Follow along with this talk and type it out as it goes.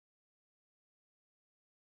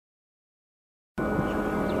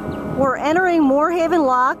We're entering Moorhaven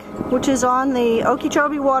Lock, which is on the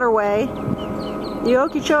Okeechobee waterway.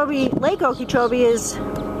 The Lake Okeechobee is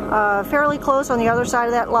fairly close on the other side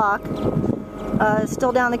of that lock.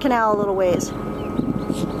 Still down the canal a little ways.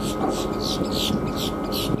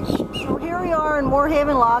 So here we are in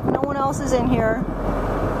Moorhaven Lock. No one else is in here.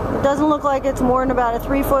 It doesn't look like it's more than about a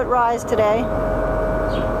 3-foot rise today.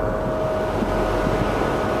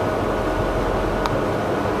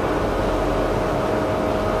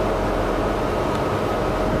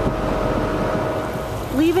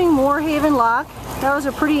 Leaving Moorhaven Lock, that was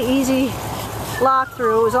a pretty easy lock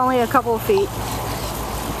through. It was only a couple of feet.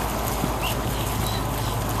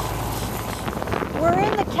 We're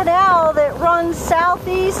in the canal that runs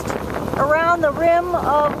southeast around the rim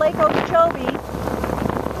of Lake Okeechobee.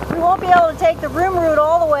 We won't be able to take the rim route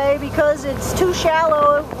all the way because it's too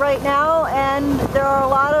shallow right now and there are a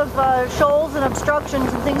lot of shoals and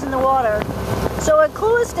obstructions and things in the water. So at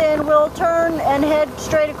Clewiston, we'll turn and head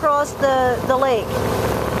straight across the lake.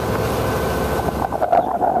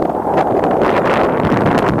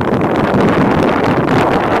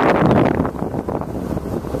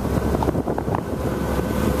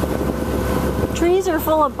 Trees are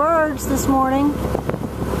full of birds this morning.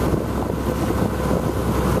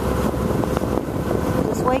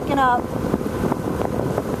 Just waking up.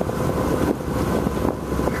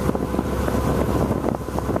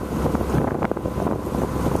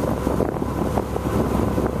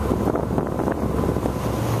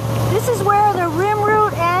 This is where the rim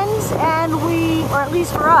route ends, and or at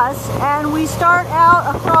least for us, and we start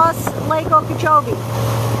out across Lake Okeechobee.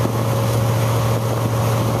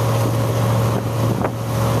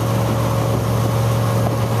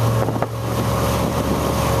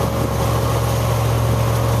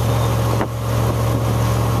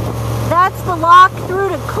 That's the lock through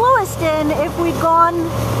to Clewiston. If we'd gone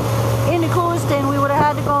into Clewiston, we would have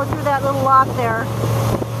had to go through that little lock there.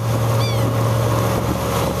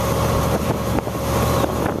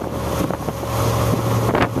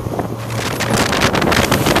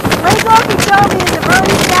 Lake Okeechobee is a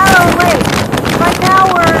very shallow lake. Right now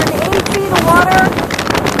we're in 8 feet of water.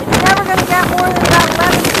 It's never going to get more than about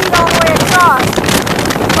 11 feet all the way across.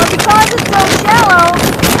 But because it's so shallow,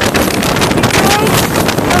 it creates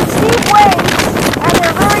some steep waves, and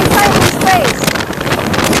they're very tightly spaced.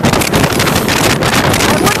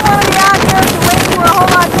 I wouldn't want to be out here if the waves were a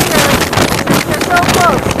whole lot bigger, since they're so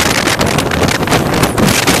close.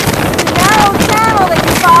 There's a narrow channel that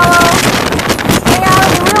you follow to stay out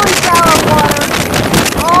of the really shallow water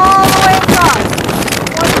all the way across,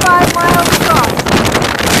 25 miles across.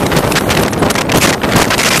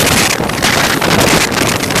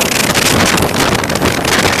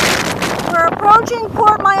 We're approaching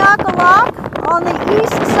Port Myakka Lock on the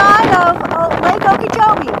east side of Lake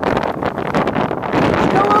Okeechobee.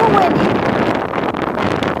 Still a little windy.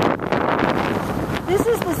 This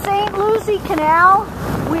is the St. Lucie Canal.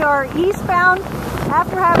 We are eastbound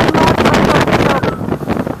after having left Lake Okeechobee.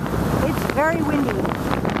 It's very windy.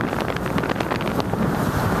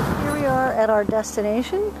 Here we are at our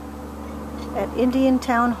destination at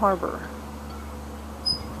Indiantown Harbor.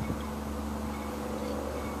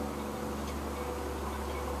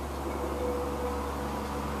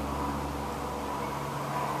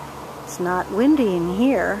 It's not windy in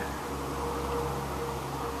here,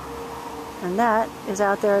 and that is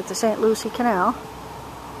out there at the St. Lucie Canal.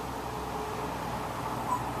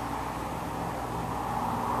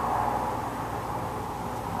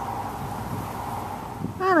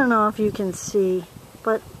 I don't know if you can see,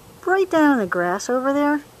 but right down in the grass over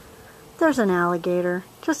there, there's an alligator.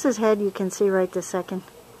 Just his head you can see right this second.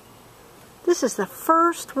 This is the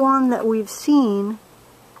first one that we've seen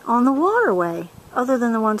on the waterway, other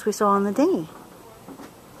than the ones we saw on the dinghy.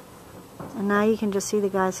 And now you can just see the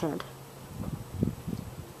guy's head.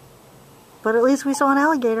 But at least we saw an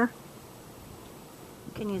alligator.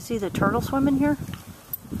 Can you see the turtle swimming here?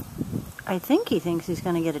 I think he thinks he's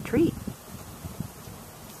going to get a treat.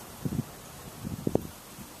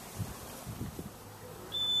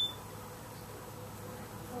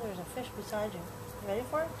 Oh, there's a fish beside you. You ready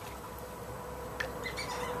for it?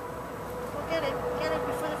 Go get it. Get it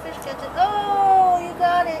before the fish gets it. Oh, you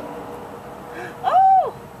got it.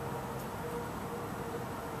 Oh!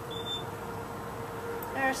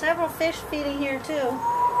 There are several fish feeding here too.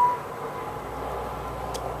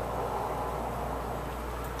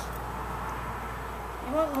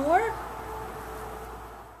 You want more?